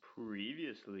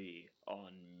Previously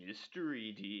on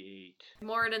Mystery D8.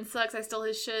 Moradin sucks, I stole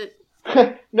his shit.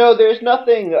 No, there's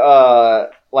nothing,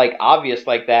 obvious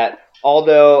like that.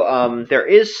 Although, there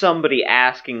is somebody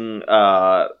asking,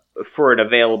 for an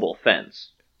available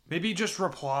fence. Maybe just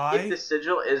reply? If the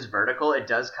sigil is vertical, it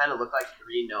does kind of look like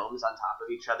three gnomes on top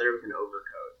of each other with an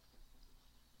overcoat.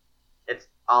 It's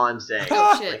all I'm saying.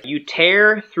 Oh, shit. You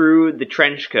tear through the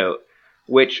trench coat,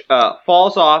 which,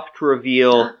 falls off to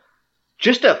reveal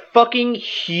just a fucking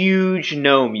huge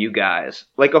gnome, you guys.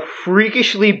 Like a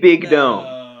freakishly big gnome.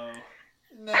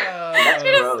 No. That's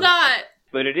It gross. is not.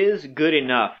 But it is good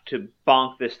enough to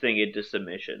bonk this thing into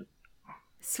submission.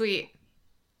 Sweet.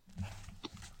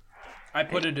 I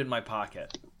put it in my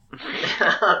pocket.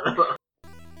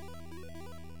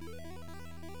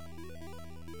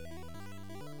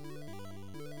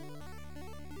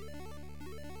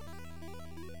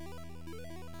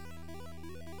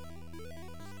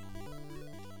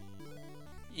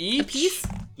 A piece?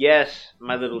 Yes,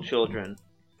 my little children.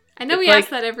 I know It's we like- ask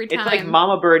that every time. It's like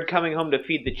Mama Bird coming home to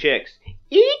feed the chicks.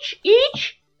 Each.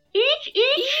 Each?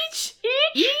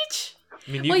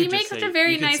 I mean, Well, could you just make such say- a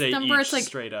very you could nice say number, each it's like-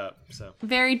 straight up. So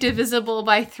Very divisible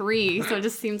by 3, so it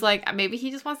just seems like maybe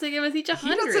he just wants to give us each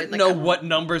 100. he doesn't like, know what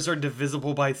numbers are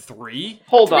divisible by 3.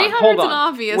 Hold on, 300's hold on. an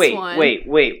obvious wait, one.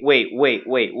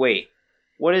 wait.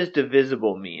 What does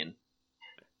divisible mean?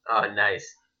 Oh,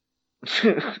 nice.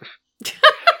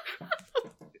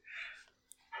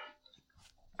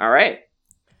 All right.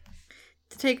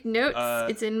 To take notes,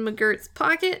 it's in McGurt's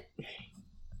pocket.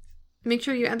 Make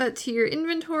sure you add that to your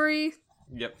inventory.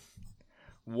 Yep.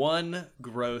 1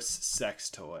 gross sex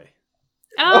toy.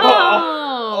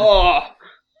 Oh!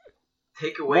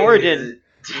 Take away Morden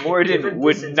his given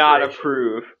would not disintegration.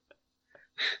 approve.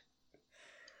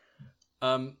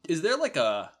 Is there like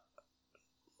a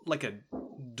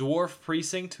dwarf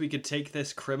precinct we could take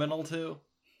this criminal to?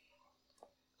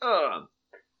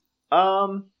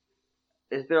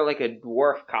 Is there like a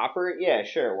dwarf copper? Yeah,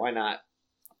 sure, why not?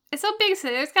 It's so big, so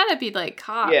there's gotta be, like,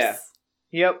 cops. Yeah.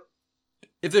 Yep.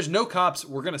 If there's no cops,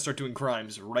 we're gonna start doing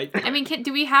crimes right now. I mean,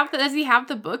 does he have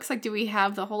the books? Like, do we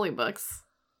have the holy books?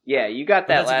 Yeah, you got But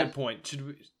that that's a last. good point. Should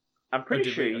we? I'm pretty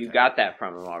did sure we? you Okay. got that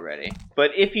from him already.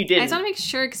 But if you I didn't, just want to make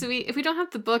sure, because if we don't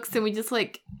have the books, then we just,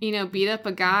 like, beat up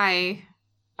a guy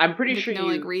I'm pretty with sure no,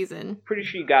 you like, reason. pretty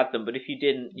sure you got them. But if you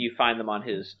didn't, you find them on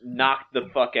his knocked the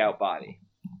fuck out body.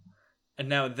 And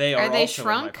now they Are are they also in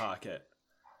my shrunk? pocket.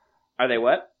 Are they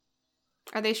what?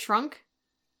 Are they shrunk?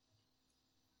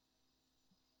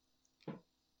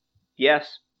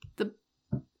 Yes. The-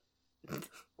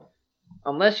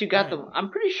 Unless you got Alright. them,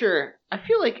 I'm pretty sure. I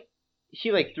feel like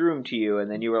he threw them to you, and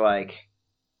then you were like,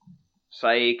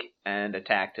 "Psych," and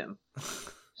attacked him.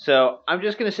 So I'm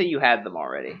just gonna say you had them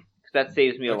already, because that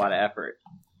saves me a lot of effort.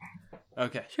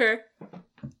 Okay. Sure. So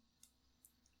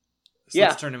Yeah.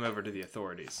 let's turn him over to the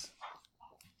authorities.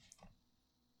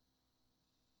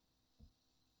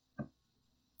 So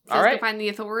All let's right. go find the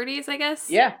authorities, I guess?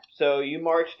 Yeah. So you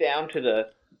march down to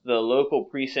the local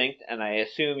precinct, and I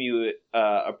assume you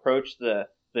approach the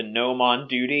gnome on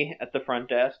duty at the front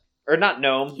desk, or not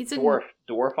gnome, He's a-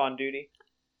 dwarf on duty.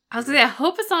 I was gonna say, I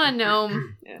hope it's not a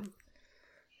gnome.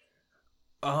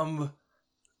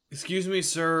 Excuse me,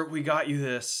 sir. We got you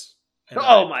this. And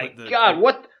Oh I my put the- god!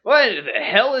 What the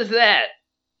hell is that?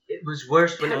 It was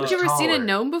worse when it Haven't was you ever seen a taller.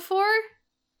 gnome before?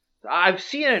 I've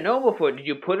seen a gnome before. Did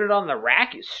you put it on the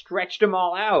rack? You stretched them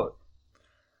all out.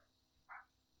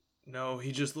 No,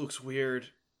 he just looks weird.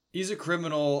 He's a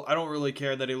criminal. I don't really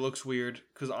care that he looks weird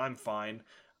because I'm fine.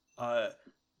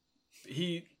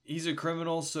 He's a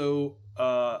criminal, so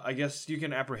I guess you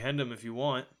can apprehend him if you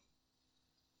want.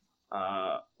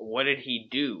 What did he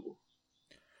do?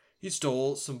 He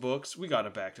stole some books. We got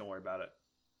it back. Don't worry about it.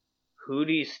 Who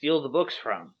did he steal the books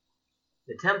from?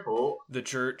 The temple. The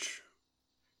church.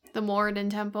 The Moradin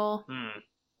Temple.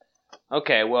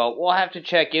 Okay, well, we'll have to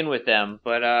check in with them,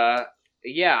 but,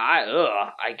 yeah,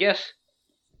 I guess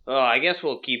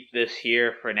we'll keep this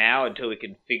here for now until we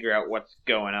can figure out what's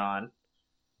going on.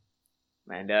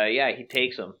 And, yeah, he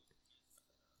takes them.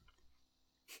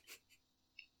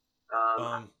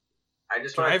 I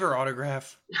just Can I want have her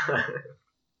autograph?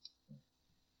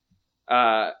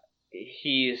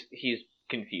 He's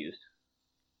confused.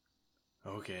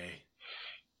 Okay.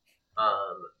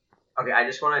 Okay, I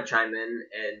just want to chime in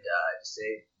and just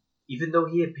say, even though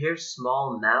he appears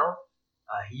small now,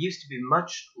 he used to be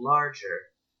much larger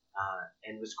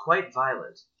and was quite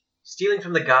violent. Stealing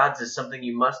from the gods is something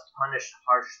you must punish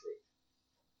harshly.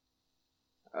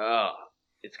 Oh,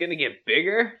 it's gonna get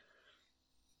bigger?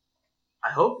 I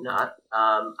hope not.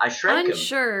 I shrank him.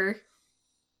 Unsure.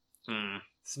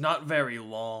 It's not very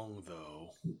long,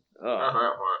 though.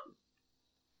 Oh.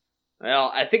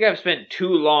 Well, I think I've spent too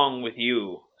long with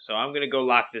you, so I'm gonna go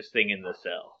lock this thing in the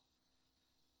cell.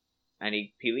 And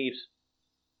he leaves.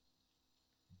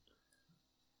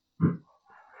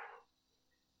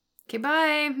 Okay,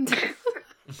 bye.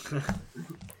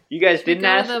 You guys Should we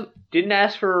didn't go to didn't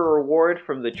ask for a reward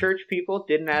from the church people.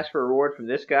 Didn't ask for a reward from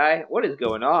this guy. What is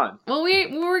going on? Well, we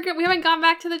haven't gone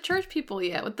back to the church people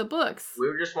yet with the books. We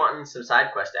were just wanting some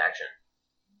side quest action.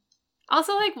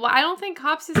 Also, like, I don't think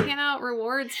cops just hand out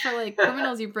rewards for like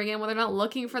criminals you bring in when they're not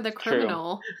looking for the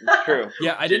criminal. It's true.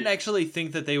 Yeah, I didn't actually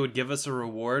think that they would give us a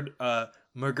reward.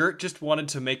 McGirt just wanted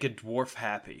to make a dwarf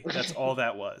happy. That's all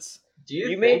that was. Do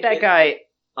you made that guy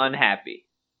unhappy.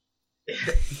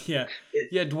 Yeah.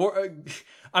 Yeah,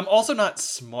 I'm also not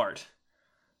smart.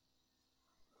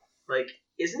 Like,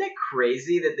 isn't it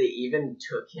crazy that they even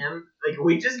took him? Like,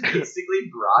 we just basically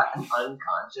brought an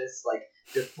unconscious, like,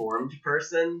 deformed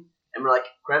person, and we're like,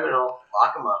 criminal,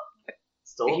 lock him up.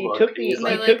 Stole a book. He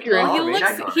Like, took your well,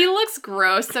 information. he looks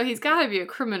gross, so he's got to be a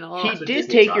criminal. He That's what did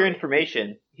Disney take taught your me.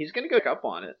 information. He's gonna go up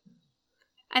on it.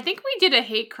 I think we did a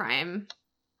hate crime.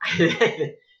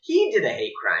 He did a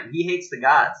hate crime. He hates the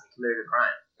gods. He committed a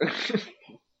crime.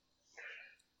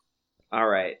 All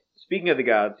right. Speaking of the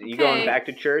gods, are you Okay. going back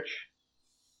to church?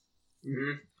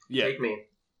 Mm-hmm. Yeah. Take me.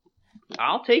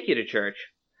 I'll take you to church.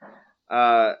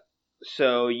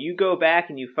 So you go back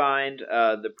and you find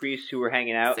the priests who were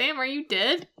hanging out. Sam, are you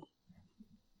dead?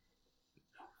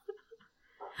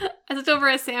 I looked over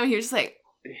at Sam. He was just like,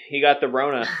 He got the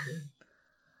Rona.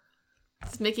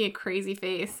 just making a crazy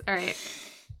face. All right.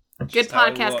 Good Just how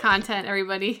I podcast look. content,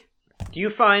 everybody. Do you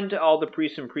find all the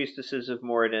priests and priestesses of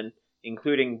Moradin,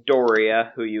 including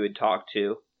Doria, who you had talked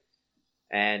to?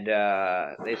 And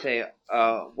they say,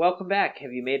 welcome back.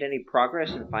 Have you made any progress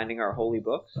in finding our holy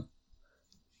books?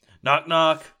 Knock,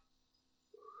 knock.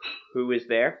 Who is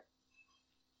there?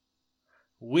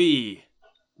 We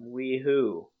We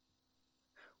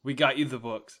got you the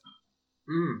books.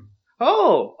 Mm.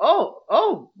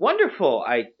 Oh, wonderful,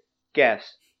 I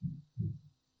guess.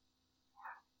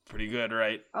 Pretty good,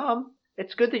 right?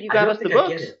 It's good that you I got don't us the think I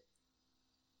get books. it.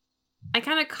 I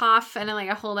kind of cough and then like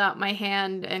I hold out my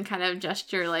hand and kind of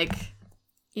gesture like,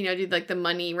 you know, do like the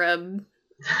money rub.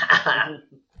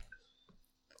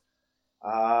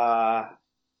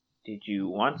 Did you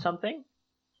want something?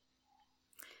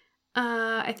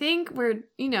 I think we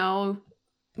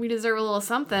deserve a little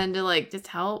something to like just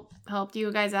help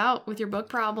you guys out with your book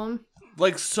problem.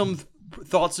 Like some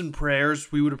thoughts and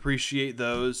prayers, we would appreciate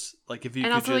those. Like if you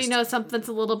And could also, just... something that's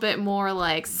a little bit more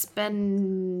like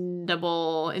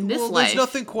spendable in this life. There's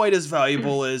nothing quite as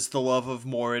valuable as the love of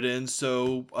Moradin,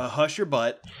 so hush your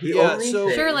butt. The only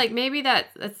thing- Sure, like maybe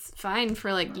that's fine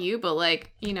for like you, but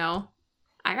like,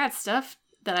 I got stuff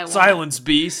that I want. Silence,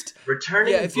 beast.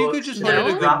 Returning Yeah, if you could books just to put their in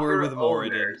a good proper word with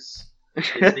Moradin. owners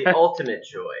is the ultimate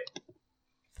joy.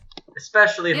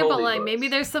 Especially Yeah, holy but like books. maybe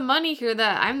there's some money here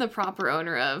that I'm the proper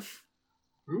owner of.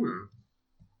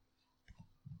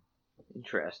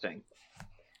 Interesting.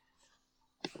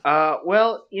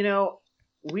 Well,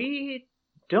 we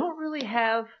don't really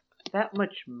have that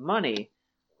much money,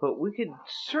 but we could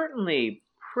certainly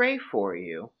pray for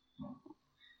you.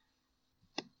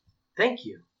 Thank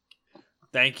you.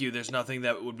 Thank you. There's nothing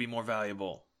that would be more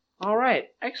valuable. All right,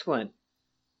 excellent.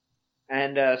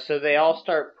 And so they all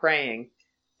start praying,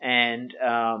 and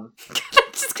I'm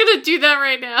just gonna do that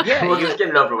right now. yeah, We'll just get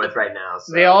it over with right now.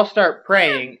 So. they all start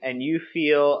praying, and you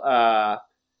feel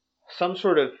some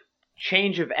sort of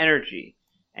change of energy,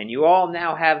 and you all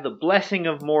now have the blessing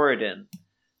of Moradin.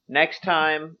 Next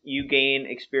time you gain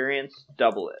experience,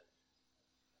 double it.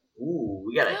 Ooh,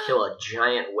 we gotta kill a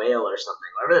giant whale or something.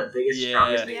 Whatever the biggest, Yeah.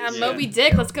 strongest thing Yeah, is. Moby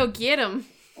Dick, let's go get him.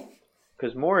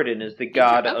 Because Moradin is the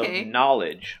god Okay. of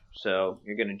knowledge, so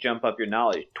you're going to jump up your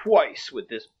knowledge twice with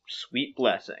this sweet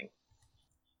blessing.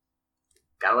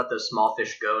 Gotta let those small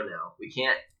fish go now. We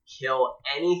can't kill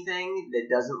anything that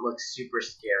doesn't look super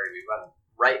scary. We run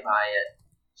right by it,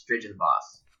 straight to the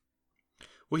boss.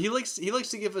 Well, he likes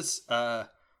to give us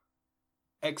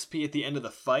XP at the end of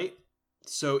the fight,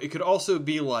 so it could also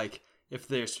be like if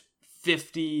there's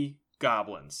 50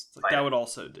 goblins, like Fight that 'em. would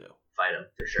also do. Fight him,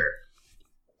 for sure.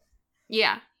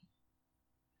 Yeah.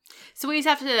 So we just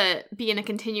have to be in a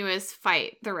continuous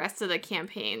fight the rest of the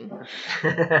campaign.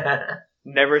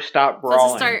 Never stop So let's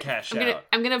brawling. just start. Cash I'm out.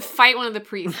 gonna fight one of the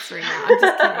priests right now. I'm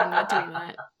just kidding. I'm not doing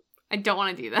that. I don't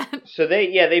want to do that. So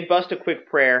they bust a quick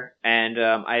prayer, and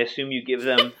I assume you give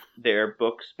them their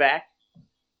books back?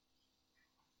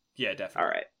 Yeah, definitely. All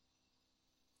right.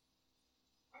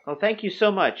 Well, thank you so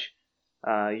much.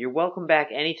 You're welcome back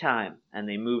anytime. And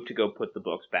they move to go put the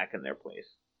books back in their place.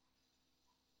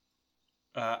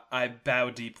 I bow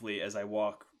deeply as I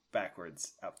walk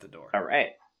backwards out the door. All right.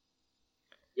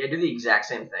 Yeah, do the exact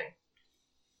same thing.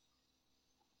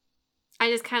 I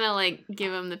just kind of like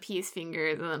give him the peace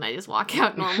fingers and then I just walk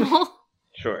out normal.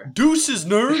 Sure. Deuces,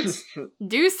 nerds!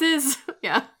 Deuces.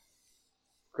 Yeah.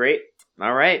 Great.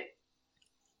 All right.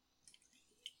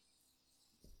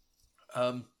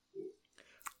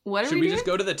 What are Should we we doing? just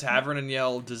go to the tavern and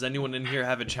yell, does anyone in here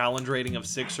have a challenge rating of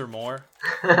 6 or more?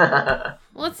 Well,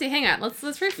 let's see. Hang on. Let's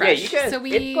refresh. Yeah, you guys, so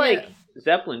it's like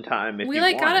Zeppelin time if we you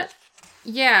like want. got it.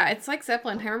 Yeah, it's like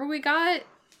Zeppelin. I remember we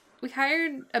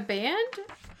hired a band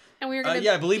and we were gonna.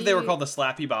 I believe they were called the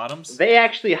Slappy Bottoms. They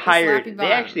actually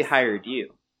Slappy hired you.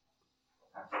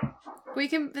 We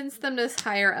convinced them to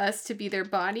hire us to be their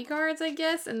bodyguards, I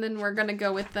guess, and then we're gonna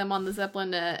go with them on the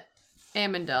Zeppelin to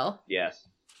Amandel. Yes.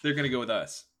 They're gonna go with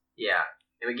us. Yeah,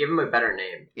 and we give him a better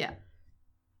name. Yeah.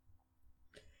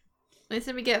 They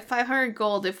said we get 500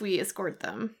 gold if we escort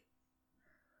them.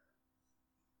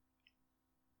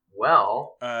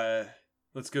 Well,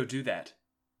 Let's go do that.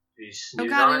 you Oh snooze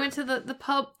god, on we it? went to the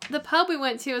pub. The pub we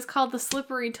went to is called the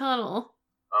Slippery Tunnel.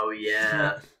 Oh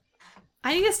yeah.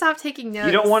 I need to stop taking notes.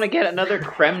 You don't want to get another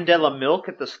creme de la milk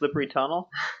at the Slippery Tunnel?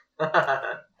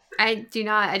 I do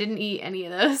not. I didn't eat any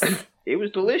of those. It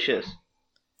was delicious.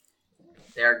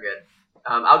 They're good.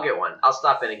 I'll get one. I'll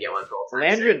stop in and get one for old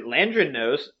time's sake. Landrin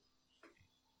knows.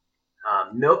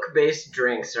 Milk-based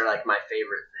drinks are like my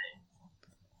favorite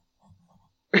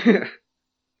thing.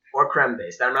 Or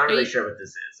creme-based. I'm not really sure what this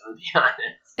is, I'm gonna be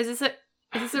honest. Is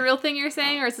this a real thing you're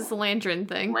saying, or is this a Landrin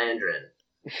thing? Landrin.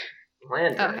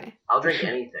 Landrin. Okay. I'll drink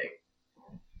anything.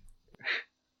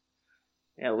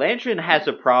 Yeah, Landrin has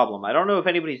a problem. I don't know if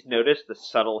anybody's noticed the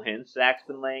subtle hints Zach's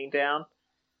been laying down,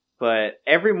 but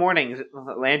every morning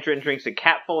Landrin drinks a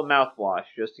cat full of mouthwash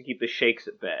just to keep the shakes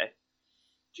at bay.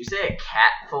 Did you say a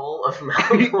cat full of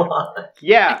mouthwash?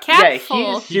 Yeah, A cat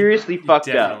full. he's seriously He fucked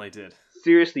up. definitely did.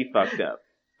 Seriously fucked up.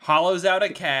 Hollows out a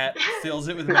cat, fills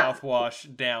it with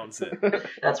mouthwash, downs it.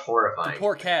 That's The horrifying.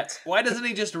 poor cats. Why doesn't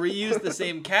he just reuse the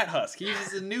same cat husk? He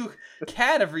uses a new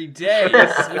cat every day.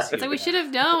 It's like we should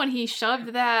have known when he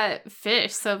shoved that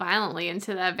fish so violently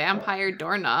into that vampire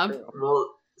doorknob. Well,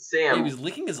 He Sam, was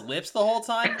licking his lips the whole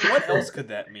time? What else could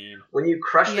that mean? when you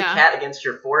crush the Yeah. cat against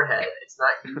your forehead, it's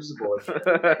not usable again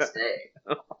the next day.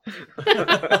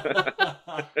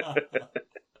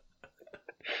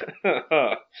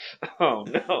 Oh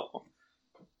no.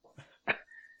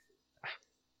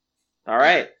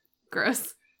 Alright,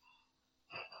 Gross.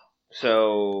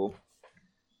 so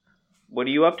what are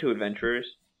you up to, adventurers?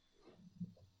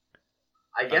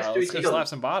 I guess do we let's go take slap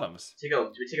some bottoms.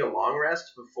 do we take a long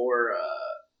rest before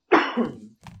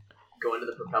going to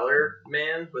the propeller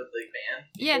man with the van?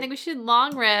 Yeah, I think we should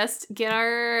long rest, get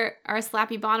our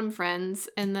slappy bottom friends,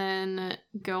 and then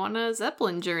go on a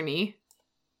Zeppelin journey.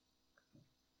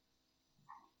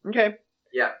 Okay.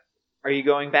 Yeah. Are you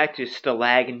going back to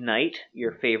Stalag Night,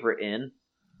 your favorite inn?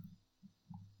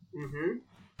 Mm-hmm.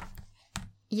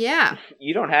 Yeah.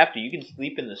 You don't have to. You can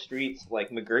sleep in the streets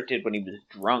like McGirt did when he was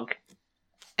drunk.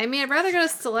 I mean, I'd rather go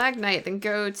to Stalagnite than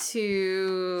go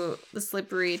to the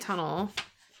Slippery Tunnel.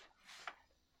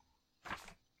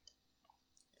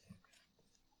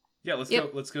 Yeah,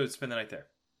 let's go spend the night there.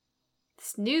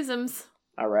 Snoozums.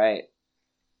 All right.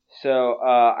 So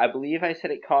I believe I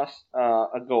said it costs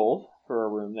a gold for a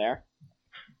room there.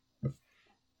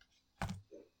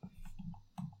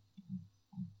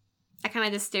 I kind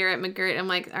of just stare at McGirt. I'm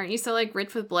like, aren't you so like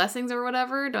rich with blessings or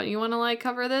whatever? Don't you want to like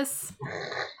cover this?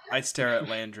 I stare at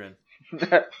Landrin.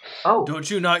 Oh, Don't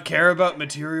you not care about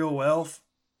material wealth?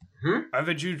 Hmm?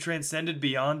 Haven't you transcended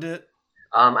beyond it?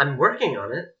 I'm working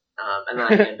on it. And then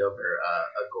I hand over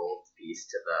a gold piece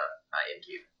to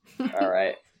the innkeep. All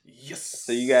right. Yes.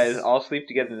 So you guys all sleep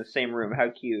together in the same room. How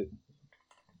cute.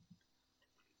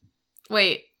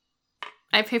 Wait.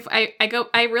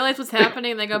 I realize what's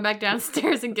happening, and I go back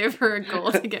downstairs and give her a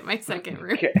gold to get my second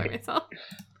room Okay. by myself.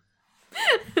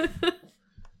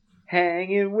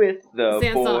 Hanging with the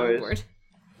Zan's not on boys. board.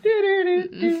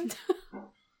 Do-do-do-do.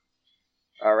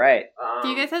 All right. Do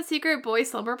you guys have secret boy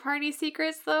slumber party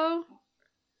secrets, though?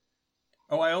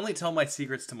 Oh, I only tell my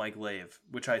secrets to my glaive,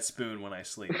 which I spoon when I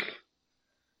sleep.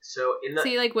 So in the So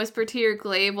you, like, whisper to your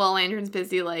glaive while Lantern's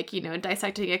busy, like, you know,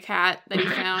 dissecting a cat that he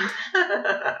found.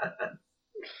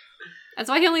 That's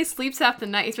why he only sleeps half the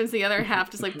night. He spends the other half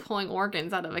just, like, pulling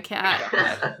organs out of a cat.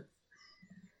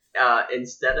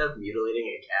 Instead of mutilating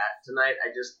a cat tonight,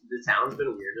 the town's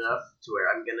been weird enough to where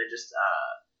I'm gonna just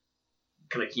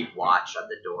kind of keep watch at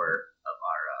the door of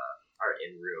our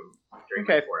in-room during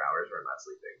Okay. my 4 hours where I'm not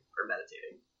sleeping or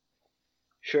meditating.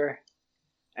 Sure.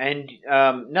 And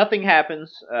nothing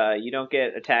happens. You don't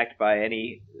get attacked by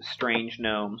any strange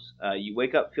gnomes. You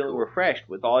wake up feeling refreshed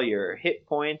with all your hit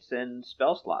points and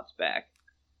spell slots back.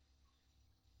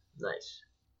 Nice.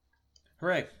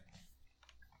 Hooray.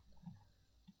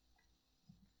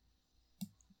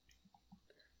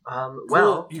 Well,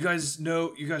 Cool. you guys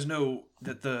know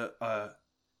that the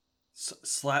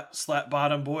slap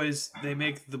bottom boys, they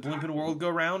make the blimpin' world go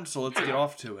round, so let's get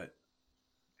off to it.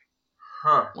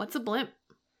 huh. What's a blimp?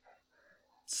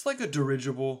 It's like a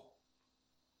dirigible.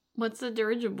 What's a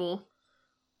dirigible?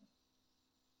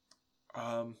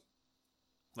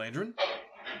 Landrin?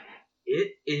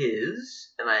 It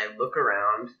is, and I look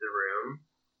around the room,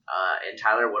 and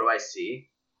Tyler, what do I see?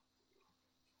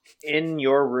 In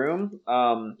your room,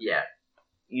 Yeah.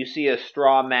 you see a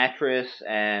straw mattress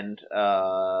and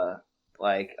a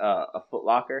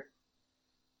footlocker.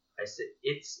 I see.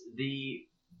 It's the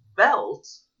belt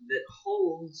that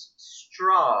holds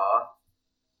straw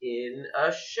in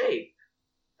a shape.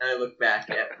 And I look back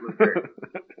at McGirt.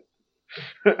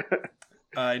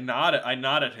 I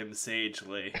nod at him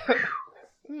sagely.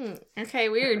 Okay,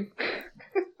 weird.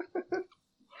 That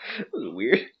was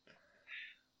weird.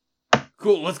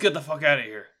 Cool, let's get the fuck out of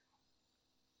here.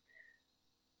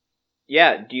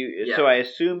 Yeah, Yeah. So I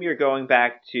assume you're going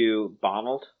back to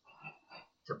Bonald?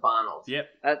 To Bonald. Yep.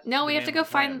 No, we The have to man go with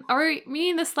the plan. find. Or we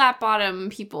need the slap bottom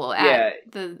people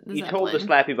at the You told the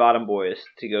Zeppelin. Slappy Bottom boys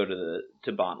to go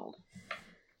to Bonald.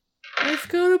 Let's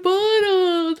go to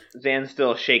Bonald. Zan's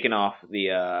still shaking off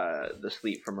the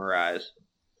sleep from her eyes.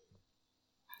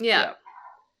 Yeah.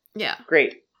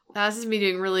 Great. That's just me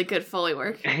doing really good Foley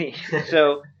work.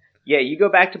 So, yeah, you go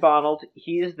back to Bonald.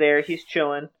 He is there. He's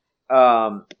chilling.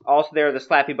 Also there are the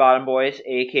Slappy Bottom boys,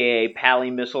 a.k.a. Pally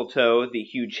Mistletoe, the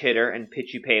huge hitter, and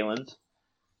Pitchy Palins.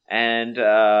 And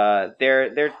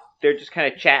they're just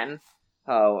kind of chatting.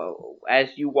 As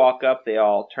you walk up, they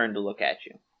all turn to look at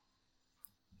you.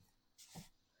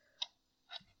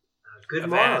 Good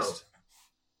morrow. Avast.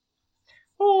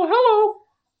 Oh, hello.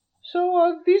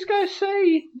 So, these guys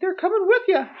say they're coming with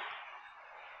you.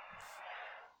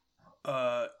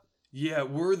 Yeah,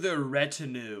 we're the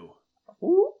retinue.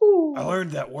 Ooh. I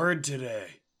learned that word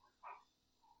today.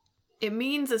 It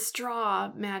means a straw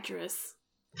mattress.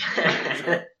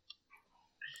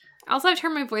 Also, I've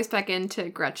turned my voice back into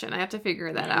Gretchen. I have to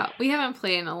figure that out. We haven't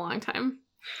played in a long time.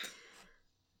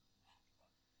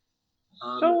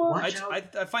 Watch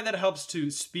out. I find that it helps to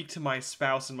speak to my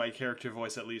spouse in my character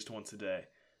voice at least once a day.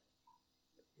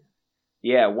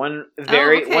 Yeah, one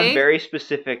very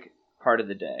specific part of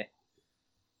the day.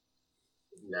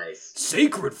 Nice.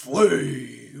 Sacred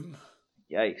flame.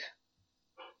 Yikes.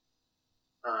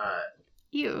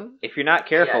 Ew. If you're not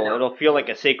careful, Yeah, no. it'll feel like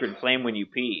a sacred flame when you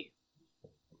pee.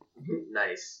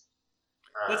 Nice.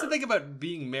 That's the thing about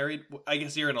being married. I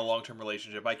guess you're in a long-term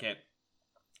relationship. I can't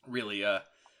really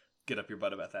get up your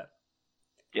butt about that.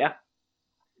 Yeah.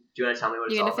 Do you want to tell me what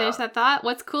it's You all gonna finish about? that thought?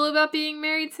 What's cool about being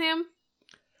married, Sam?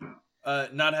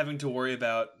 Not having to worry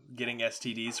about getting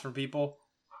STDs from people.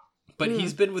 But Mm.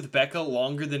 he's been with Becca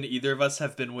longer than either of us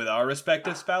have been with our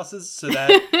respective spouses, so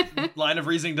that line of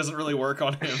reasoning doesn't really work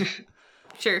on him.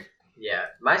 Sure. Yeah,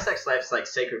 my sex life's like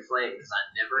sacred flame because I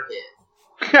never hit.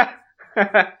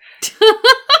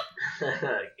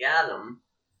 Got him.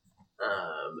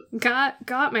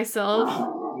 Got myself.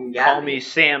 Call me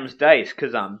Sam's Dice,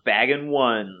 because I'm bagging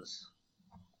ones.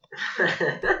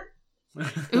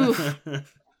 Oof.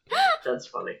 That's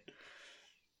funny.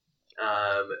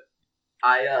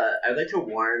 I'd like to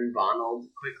warn Bonald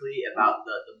quickly about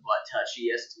the butt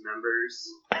touchiest members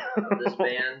of this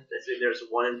band. There's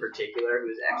one in particular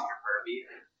who's extra pervy.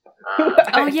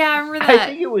 Oh yeah, I remember I that.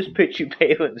 think it was Pitchy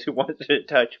Palins who wanted to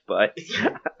touch butt.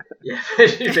 Yeah.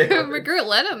 McGirt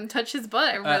let him touch his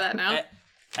butt. I remember that now.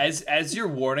 As you're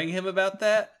warning him about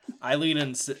that, I lean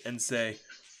in and say,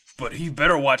 "But he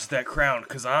better watch that crown,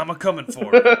 cause I'm a coming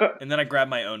for it." And then I grab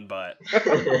my own butt.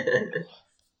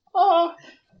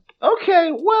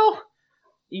 Okay, well,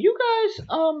 you guys,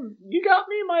 you got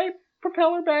me my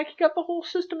propeller back, you got the whole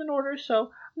system in order, so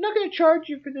I'm not gonna charge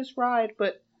you for this ride,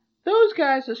 but those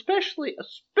guys, especially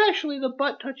the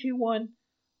butt touchy one,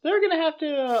 they're gonna have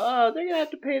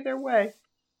to pay their way.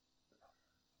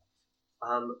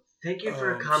 Thank you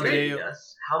for accommodating sure.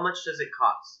 us. How much does it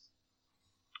cost?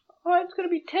 It's gonna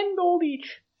be 10 gold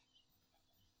each.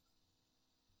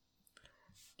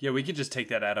 Yeah, we can just take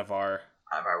that out of our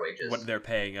Wages. what they're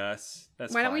paying us.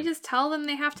 That's Why don't we fine. just tell them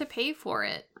they have to pay for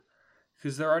it?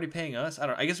 Because they're already paying us.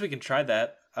 I guess we can try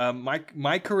that. My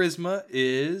charisma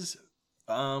is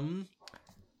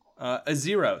A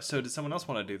 0. So does someone else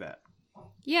want to do that?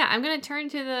 Yeah, I'm gonna turn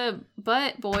to the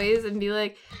butt boys and be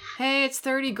like, hey, it's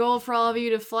 30 gold for all of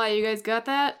you to fly. You guys got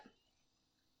that?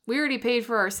 We already paid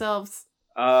for ourselves.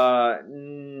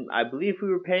 I believe we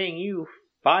were paying you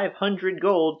 500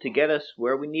 gold to get us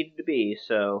where we needed to be,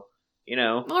 so, you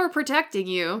know. Well, we're protecting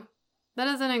you. That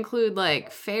doesn't include,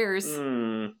 like, fares. Give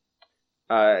me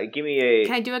a...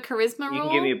 Can I do a charisma roll? You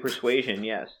can give me a persuasion,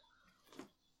 yes.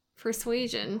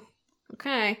 Persuasion.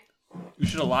 Okay. You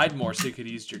should have lied more so you could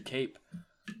use your cape.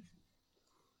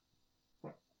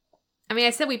 I mean, I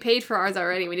said we paid for ours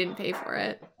already. We didn't pay for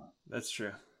it. That's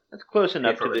true. That's close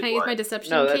enough to Can I the... use my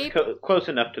deception No, that's cape? close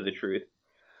enough to the truth.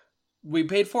 We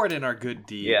paid for it in our good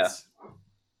deeds. Yeah.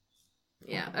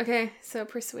 Yeah, okay. So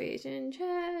persuasion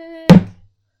check.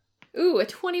 Ooh, a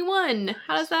 21.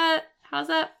 How's that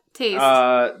taste?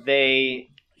 They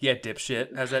Yeah,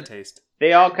 dipshit. How's that taste?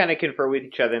 They all kind of confer with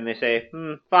each other and they say,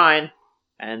 fine.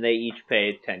 And they each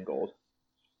pay 10 gold.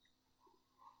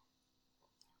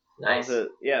 Nice.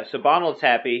 So Bonald's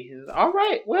happy. He says, all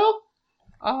right, well,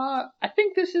 I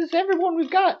think this is everyone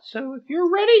we've got. So if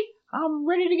you're ready, I'm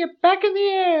ready to get back in the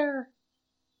air.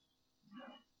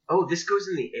 Oh, this goes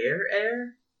in the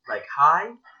air? Like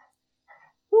high?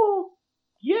 Well,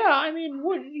 yeah, I mean,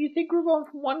 what do you think we're going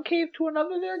from one cave to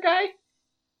another there, guy?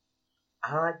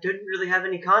 I didn't really have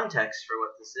any context for what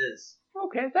this is.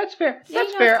 Okay, that's fair. Yeah,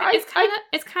 That's you know, fair.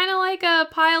 It's kind of like a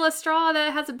pile of straw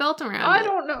that has a belt around I it.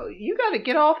 don't know. You got to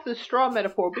get off the straw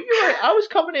metaphor, but you're right. I was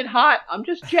coming in hot. I'm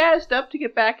just jazzed up to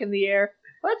get back in the air.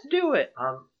 Let's do it.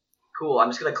 Cool. I'm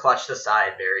just gonna clutch the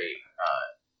side very,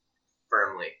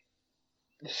 firmly.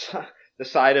 The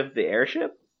side of the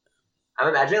airship? I'm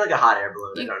imagining like a hot air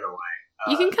balloon. I don't know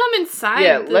why. You can come inside.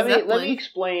 Yeah, the let Zeppelin.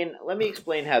 me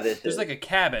explain how this There's is. like a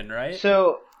cabin, right?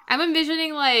 So I'm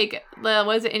envisioning like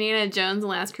was it Indiana Jones and the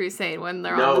Last Crusade when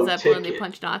they're No on the Zeppelin and they ticket.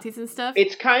 punch Nazis and stuff?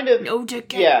 it's kind of No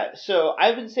ticket. yeah. So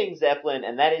I've been saying Zeppelin,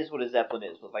 and that is what a Zeppelin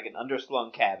is, with like an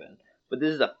underslung cabin. But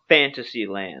this is a fantasy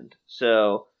land,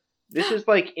 so this is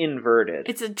like inverted.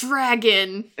 It's a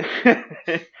dragon.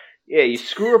 Yeah, you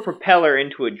screw a propeller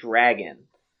into a dragon.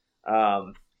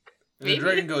 And the Maybe.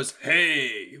 dragon goes,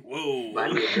 hey, whoa,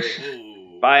 Buy me a drink.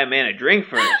 whoa. Buy a man a drink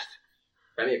first.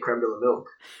 Buy me a creme de la milk.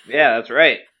 Yeah, that's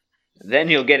right. Then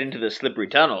you'll get into the slippery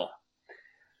tunnel.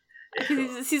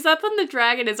 See, Zeppelin the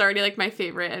dragon is already like my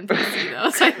favorite NPC though,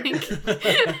 so I think.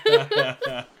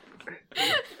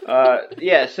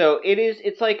 Yeah, so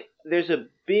it's like there's a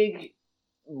big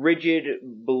rigid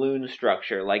balloon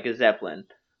structure like a Zeppelin,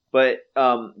 but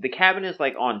the cabin is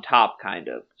like on top kind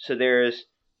of. So there's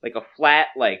like a flat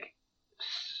like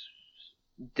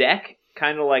deck,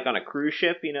 kind of like on a cruise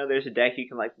ship, you know, there's a deck you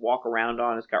can like walk around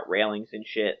on. It's got railings and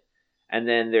shit. And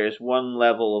then there's one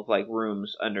level of like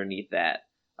rooms underneath that.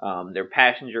 They're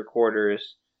passenger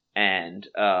quarters and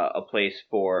a place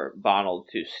for Bonald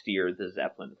to steer the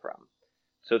Zeppelin from.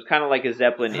 So it's kind of like a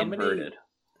Zeppelin inverted.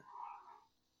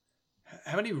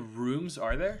 How many rooms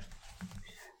are there?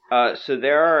 So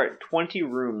there are 20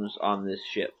 rooms on this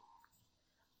ship.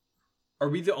 Are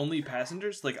we the only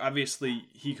passengers? Like, obviously,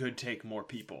 he could take more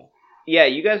people. Yeah,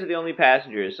 you guys are the only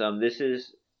passengers. This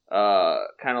is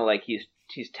kind of like he's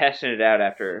testing it out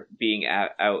after being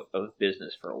out of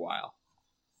business for a while.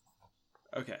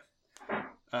 Okay.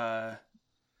 That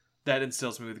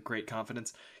instills me with great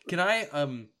confidence. Can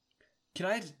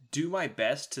I do my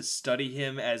best to study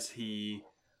him as he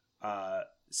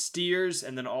steers,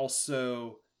 and then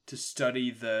also to study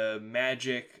the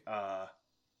magic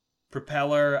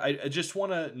propeller? I just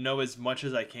want to know as much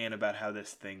as I can about how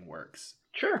this thing works.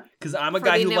 Sure. Because I'm a For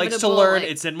guy the who likes to inevitable, learn.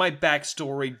 like- It's in my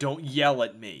backstory. Don't yell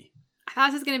at me. I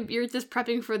thought you're just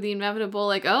prepping for the inevitable,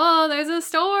 like, oh, there's a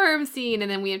storm scene, and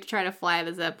then we have to try to fly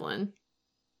the Zeppelin.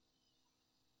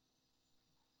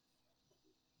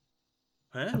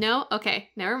 Huh? No? Okay,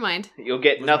 never mind. You'll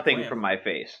get What's my nothing plan? from my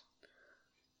face.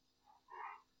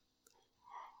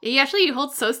 You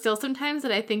hold so still sometimes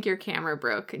that I think your camera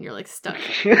broke and you're like stuck.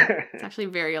 It's actually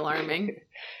very alarming.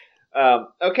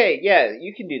 Okay, yeah,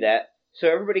 you can do that. So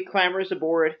everybody clambers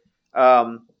aboard.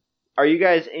 Are you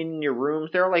guys in your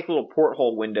rooms? There are like little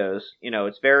porthole windows. You know,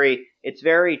 it's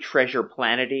very Treasure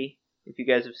Planet-y, if you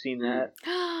guys have seen that.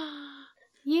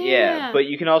 Yeah. But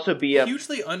you can also be up.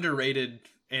 Hugely underrated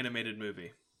animated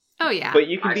movie. Oh yeah. But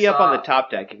you can I be up on saw- the top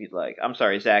deck if you'd like. I'm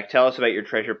sorry, Zach. Tell us about your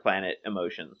Treasure Planet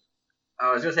emotions. I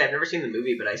was gonna say I've never seen the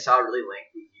movie, but I saw a really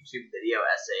lengthy YouTube video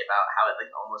essay about how it like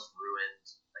almost ruined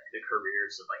like the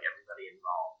careers of like everybody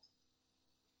involved.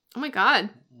 Oh my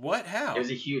god. What? How? It was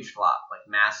a huge flop, like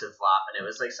massive flop, and it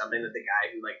was like something that the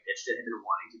guy who like pitched it had been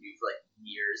wanting to do for like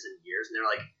years and years, and they're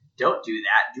like, "Don't do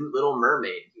that, do Little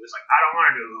Mermaid." He was like, "I don't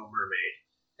want to do Little Mermaid,"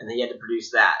 and he had to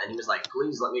produce that, and he was like,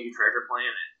 "Please let me do Treasure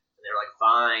Planet," and they were like,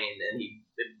 "Fine," and he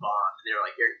bombed, and they were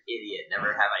like, "You're an idiot,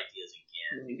 never have ideas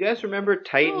again." You guys remember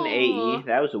Titan Aw. AE?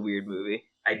 That was a weird movie.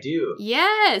 I do.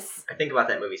 Yes! I think about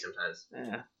that movie sometimes.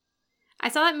 Yeah. I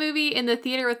saw that movie in the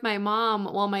theater with my mom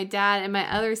while my dad and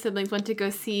my other siblings went to go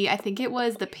see, I think it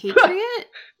was The Patriot?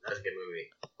 That was a good movie.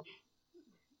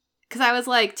 Because I was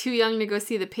like too young to go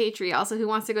see The Patriot. Also, who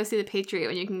wants to go see The Patriot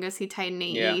when you can go see Titan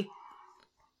AE? Yeah.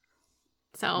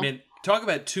 So, Man, talk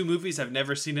about two movies I've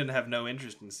never seen and have no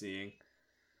interest in seeing.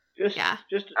 Just Yeah.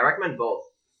 I recommend both.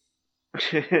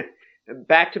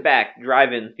 back to back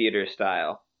drive-in theater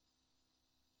style.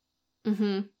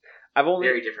 mm-hmm.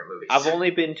 Very different movies. I've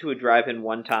only been to a drive-in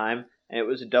one time, and it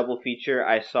was a double feature.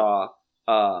 I saw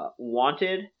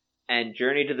Wanted and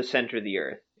Journey to the Center of the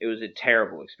Earth. It was a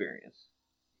terrible experience.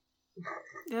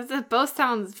 Both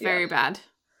sounds very Yes. bad.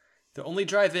 The only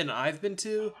drive-in I've been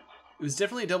to, it was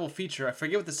definitely a double feature. I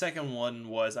forget what the second one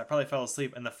was. I probably fell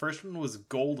asleep. And the first one was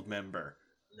Gold Member.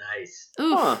 Nice.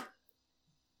 Oof. Huh.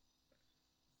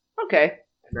 Okay.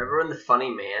 Remember when the funny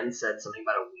man said something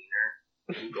about a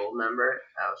wiener in Goldmember?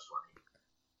 That was funny.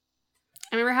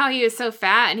 I remember how he was so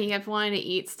fat and he kept wanting to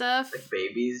eat stuff. Like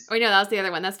babies. Oh, no, that was the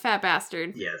other one. That's Fat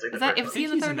Bastard. Yeah, it's like Is the that- first if I one. think he in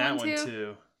the he's third in that one, one, too?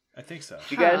 too. I think so.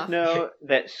 Do you guys Huh. know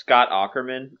that Scott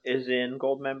Aukerman is in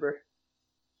Goldmember?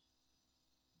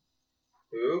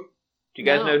 Who? Do you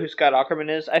guys No. know who Scott Aukerman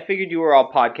is? I figured you were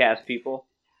all podcast people.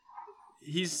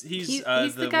 He's He's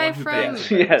the the guy one who from- bangs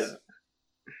the Yes.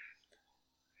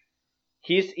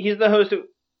 He's the host of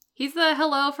He's the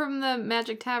Hello from the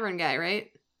Magic Tavern guy,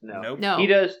 right? no. Nope. No. He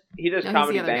does No, he's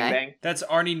Comedy the other Bang guy. Bang. That's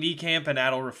Arnie Niekamp and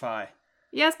Adol Rafai.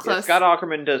 Yeah, it's Yeah, close. Scott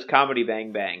Aukerman does Comedy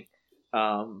Bang Bang.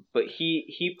 But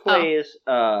he Oh. plays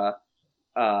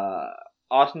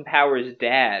Austin Powers'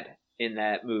 dad in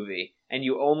that movie, and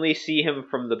you only see him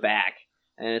from the back,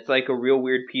 and it's like a real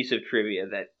weird piece of trivia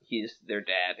that he's their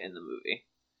dad in the movie.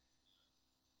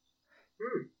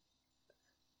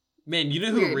 Man, you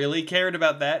know who Weird. really cared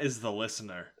about that is the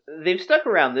listener. They've stuck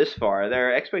around this far.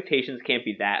 Their expectations can't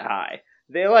be that high.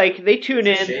 They tune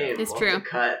It's a in. shame. It's We'll true. have to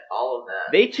cut all of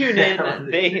that. They tune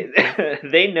in.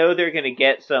 They know they're gonna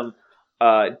get some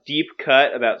deep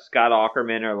cut about Scott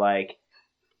Aukerman or like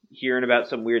hearing about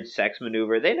some weird sex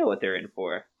maneuver. They know what they're in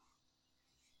for.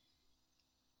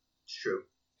 It's true.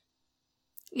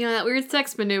 You know, that weird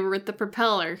sex maneuver with the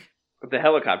propeller. The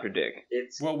helicopter dick.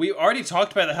 It's Well, we already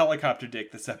talked about the helicopter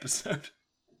dick this episode.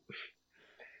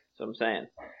 That's what I'm saying.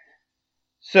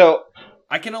 So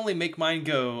I can only make mine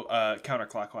go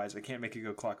counterclockwise. I can't make it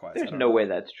go clockwise. I there's don't no know. way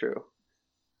that's true.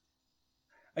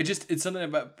 It's something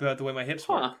about the way my hips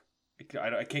Huh. work.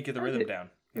 I can't get the rhythm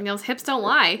down. You know, his hips don't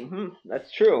lie.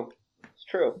 That's true. It's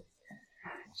true.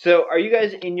 So are you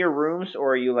guys in your rooms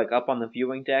or are you like up on the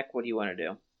viewing deck? What do you want to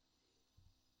do?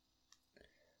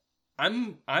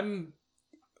 I'm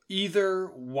either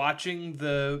watching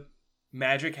the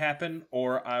magic happen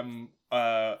or I'm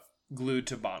glued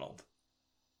to Bonald.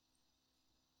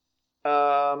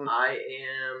 I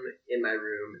am in my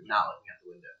room, not looking out the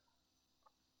window.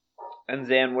 And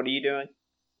Zan, what are you doing?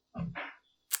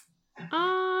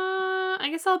 I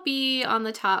guess I'll be on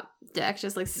the top deck,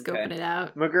 just like scoping Okay. it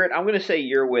out. McGirt, I'm gonna say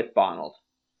you're with Bonald.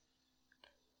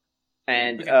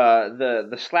 And Okay.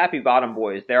 the Slappy Bottom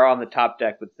Boys, they're on the top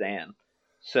deck with Zan.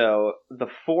 So the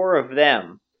four of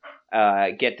them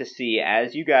get to see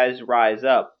as you guys rise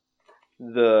up,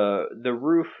 the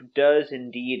roof does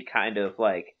indeed kind of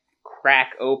like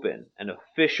crack open, and a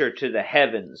fissure to the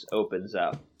heavens opens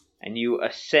up, and you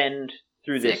ascend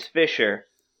through this Sick. fissure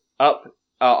up.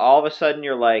 All of a sudden,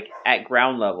 you're like at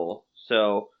ground level.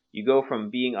 So you go from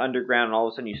being underground, and all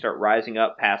of a sudden you start rising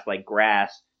up past like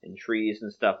grass and trees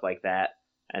and stuff like that,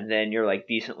 and then you're like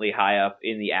decently high up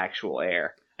in the actual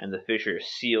air, and the fissure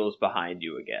seals behind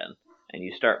you again, and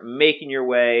you start making your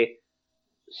way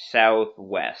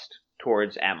southwest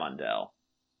towards Amundel.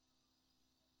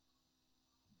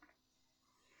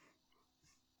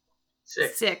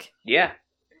 Sick. Sick. Yeah.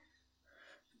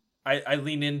 I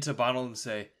lean into Bonald and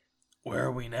say, "Where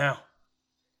are we now?"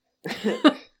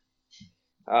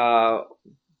 Well,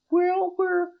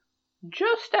 we're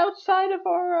just outside of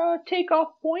our takeoff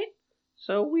point,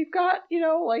 so we've got,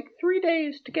 like 3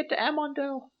 days to get to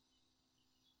Amundel.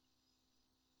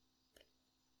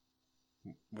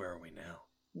 Where are we now?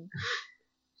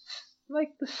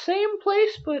 Like the same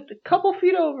place, but a couple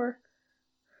feet over.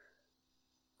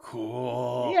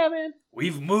 Cool. Yeah, man.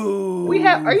 We've moved. Are you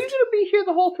gonna be here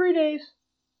the whole 3 days?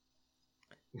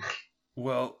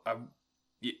 Well,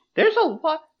 There's a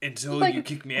lot. until Like, you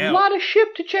kick me A out. lot of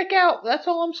ship to check out. That's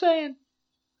all I'm saying.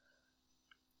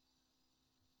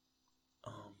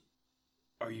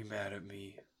 Are you mad at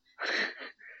me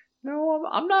No,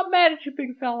 I'm not mad at you,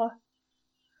 big fella.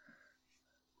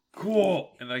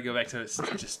 Cool. And I go back to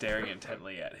just staring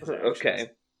intently at his actions. Okay.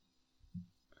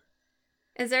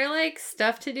 Is there like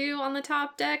stuff to do on the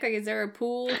top deck? Like, is there a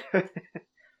pool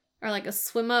or like a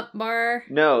swim up bar?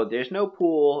 No, there's no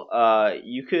pool.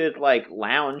 You could like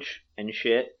lounge and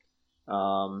shit.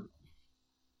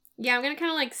 Yeah, I'm gonna kind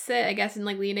of like sit, I guess, and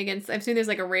like lean against. I've seen there's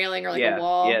like a railing or like Yeah, a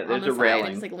wall yeah, on there's the a side. railing,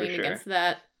 and just like for lean sure. against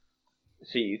that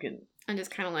So you can. and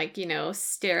just kind of like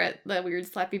stare at the weird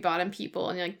slappy bottom people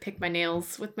and like pick my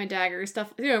nails with my dagger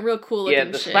stuff. Real cool looking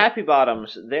Yeah, the shit. slappy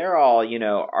bottoms. They're all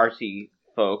artsy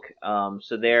folk.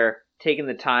 So they're taking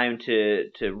the time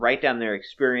to write down their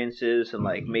experiences and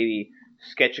like maybe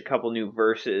sketch a couple new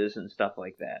verses and stuff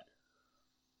like that.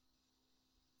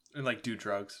 And like do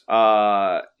drugs.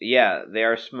 Yeah, they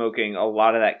are smoking a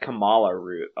lot of that Kamala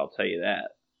root, I'll tell you that.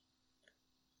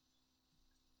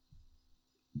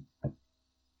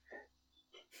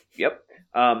 Yep.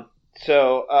 Yeah,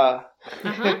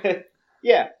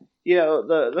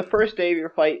 the first day of your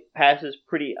flight passes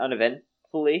pretty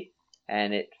uneventfully,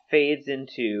 and it fades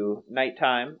into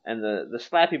nighttime, and the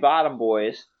Slappy Bottom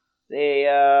boys, they,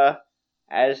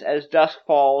 as dusk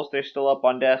falls, they're still up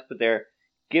on desk, but they're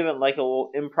given like a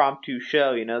little impromptu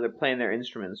show, they're playing their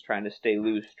instruments, trying to stay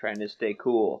loose, trying to stay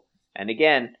cool. And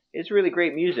again, it's really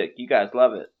great music. You guys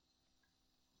love it.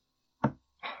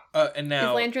 And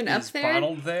now, Is Lantern up is there?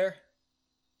 Bonald there?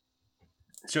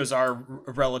 Shows our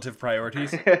relative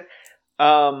priorities.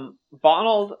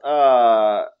 Bonald,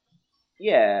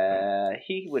 yeah,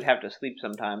 he would have to sleep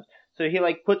sometimes. So he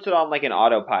like puts it on like an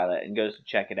autopilot and goes to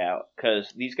check it out,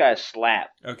 because these guys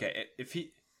slap. Okay, if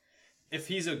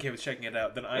he's okay with checking it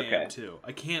out, then I Okay. am too.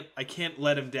 I can't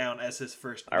let him down as his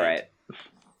first All date. right.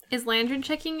 Is Lantern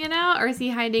checking it out, or is he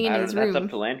hiding in his room? That's up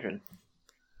to Lantern.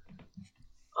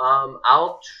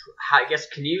 I guess,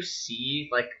 can you see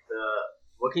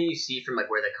what can you see from like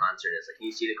where the concert is? Like, can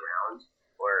you see the ground,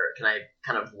 or can I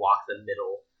kind of walk the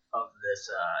middle of this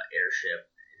airship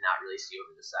and not really see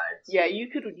over the sides? Yeah, you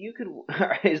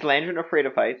could. Is Lantern afraid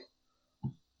of heights?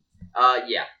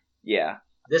 Yeah. Yeah.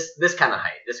 This kind of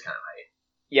height.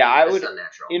 Yeah, I This would. is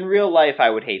unnatural. In real life, I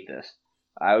would hate this.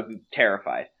 I would be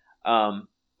terrified.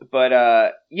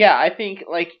 But yeah, I think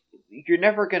like you're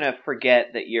never gonna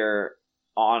forget that you're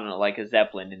on like a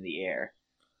zeppelin in the air.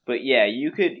 But yeah,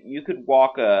 you could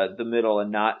walk the middle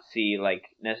and not see like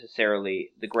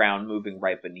necessarily the ground moving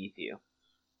right beneath you.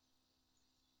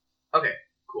 Okay,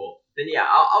 cool. Then yeah,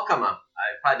 I'll come up.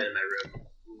 I've probably been in my room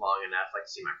long enough, like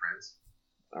to see my friends.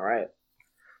 All right.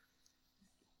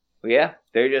 Well, yeah,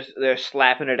 they're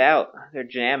slapping it out. They're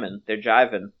jamming. They're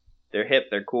jiving. They're hip.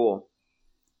 They're cool.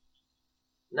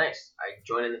 Nice. I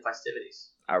join in the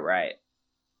festivities. All right.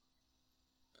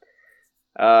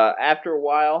 After a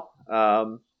while,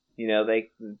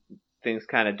 things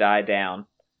kind of die down,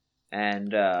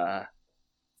 and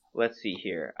let's see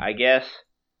here. I guess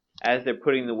as they're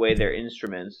putting away their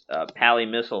instruments, Pally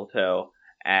Mistletoe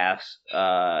asks,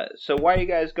 "So why are you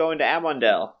guys going to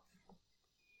Amondel?"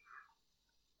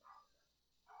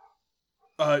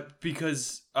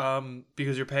 Because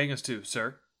you're paying us to,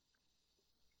 sir.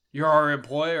 You're our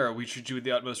employer. We treat you with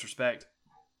the utmost respect.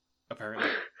 Apparently.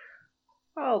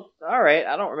 Well, all right.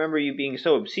 I don't remember you being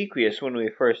so obsequious when we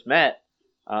first met.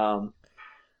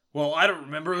 Well, I don't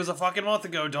remember. It was a fucking month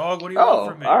ago, dog. What do you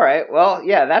want from me? All right. Well,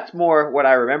 yeah, that's more what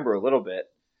I remember a little bit.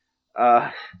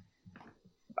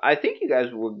 I think you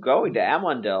guys were going to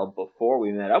Amondel before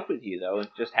we met up with you, though.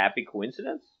 It's just happy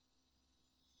coincidence?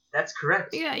 That's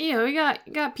correct. Yeah, we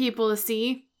got people to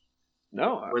see.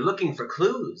 No. We're looking for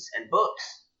clues and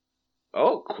books.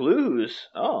 Oh, clues.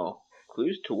 Oh,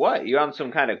 clues to what? You on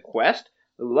some kind of quest?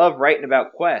 I love writing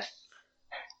about quests.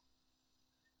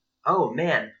 Oh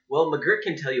man, well McGirt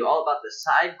can tell you all about the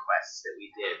side quests that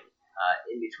we did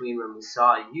in between when we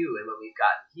saw you and when we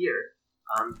got here.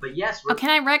 But yes, we're... Can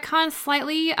I retcon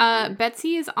slightly?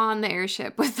 Betsy is on the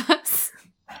airship with us.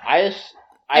 I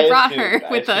brought assumed, her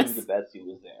with I assumed us. that Betsy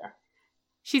was there.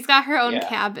 She's got her own Yeah.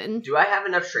 cabin. Do I have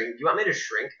enough shrink? Do you want me to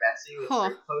shrink Betsy with Huh.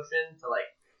 shrink potion to like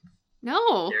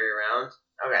No, carry around?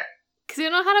 Okay, because we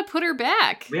don't know how to put her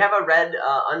back. we have a red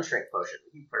unshrink potion.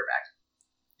 We can put her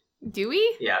back. Do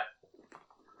we? Yeah,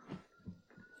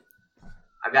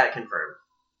 I've got it confirmed.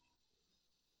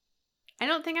 I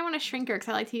don't think I want to shrink her because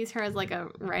I like to use her as like a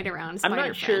ride around I'm spider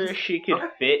not sure friend. she could Okay.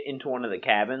 fit into one of the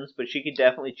cabins, but she could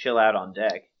definitely chill out on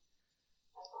deck.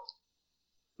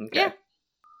 Okay. Yeah.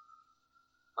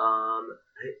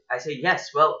 I say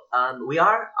yes. Well, we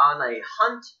are on a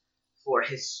hunt for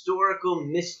historical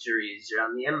mysteries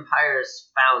around the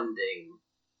Empire's founding.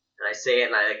 And I say it,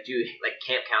 and I do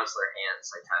camp counselor hands,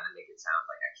 trying to make it sound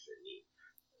extra neat.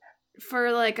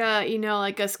 For like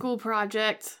a school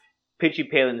project. Pitchy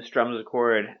Palin strums a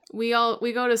chord. We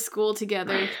go to school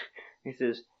together. He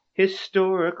says,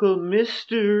 historical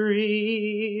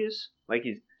mysteries. Like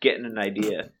he's getting an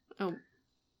idea. Oh.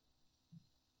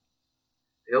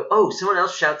 They go, oh, someone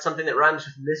else shouts something that rhymes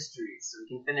with mysteries, so we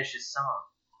can finish his song.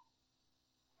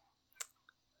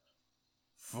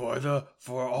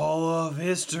 For all of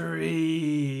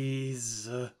histories.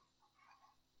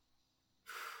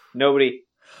 Nobody.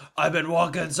 I've been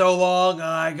walking so long,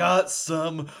 I got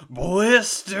some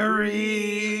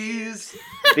blisteries.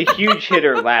 The huge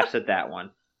hitter laughs at that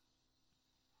one.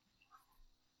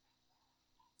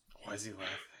 Why is he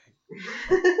laughing?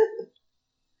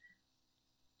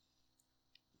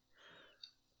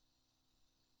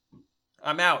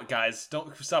 I'm out, guys.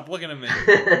 Don't stop looking at me.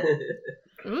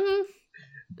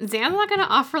 Zan's not gonna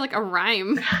offer like a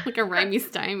rhyme, like a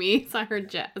rhymey-stymey. It's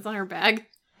on her bag.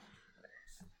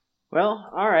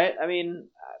 Well, all right. I mean,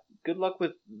 good luck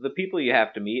with the people you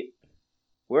have to meet.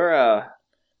 We're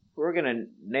gonna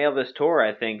nail this tour,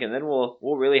 I think, and then we'll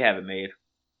really have it made.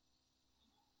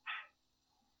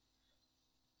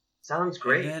 Sounds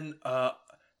great. And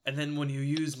then when you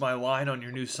use my line on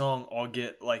your new song, I'll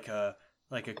get like a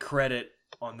credit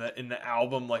in the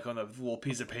album, like on the little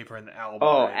piece of paper in the album.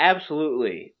 Oh, right?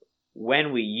 absolutely.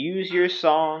 When we use your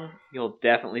song, you'll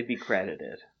definitely be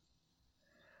credited.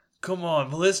 Come on,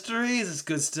 blisteries is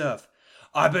good stuff.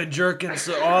 I've been jerking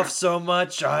off so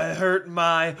much, I hurt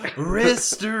my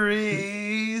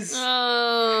wristeries.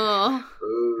 Oh.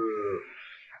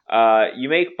 You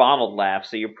make Bonald laugh,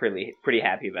 so you're pretty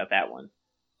happy about that one.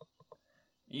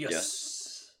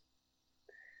 Yes.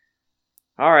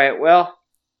 All right, well,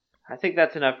 I think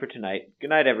that's enough for tonight.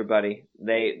 Good night, everybody.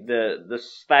 The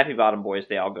Slappy Bottom boys,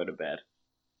 they all go to bed.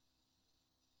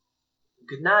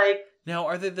 Good night. Now,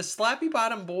 are they the Slappy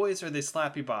Bottom boys or are they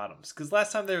Slappy Bottoms? Because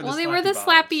last time they were They were the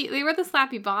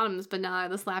Slappy Bottoms, but now they're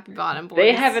the Slappy Bottom boys.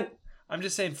 They haven't. I'm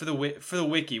just saying for the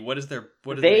wiki. What is the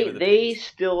name of the They page?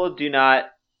 still do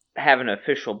not have an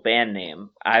official band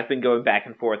name. I've been going back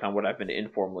and forth on what I've been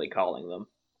informally calling them.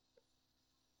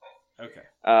 Okay.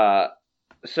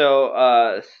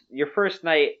 So your first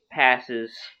night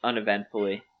passes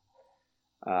uneventfully.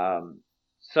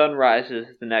 Sun rises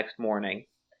the next morning,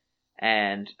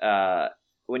 and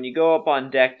when you go up on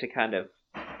deck to kind of,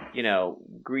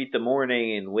 greet the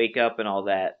morning and wake up and all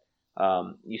that,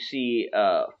 you see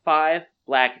 5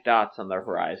 black dots on the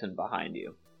horizon behind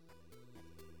you.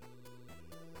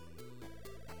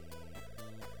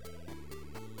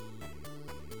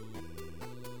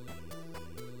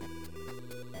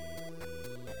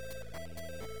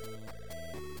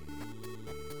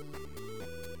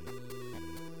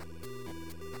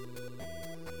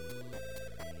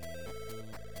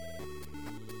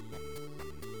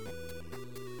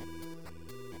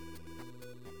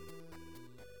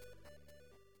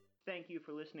 Thank you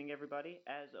for listening, everybody.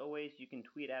 As always, you can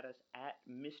tweet at us at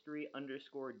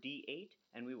mystery_D8,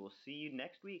 and we will see you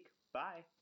next week. Bye.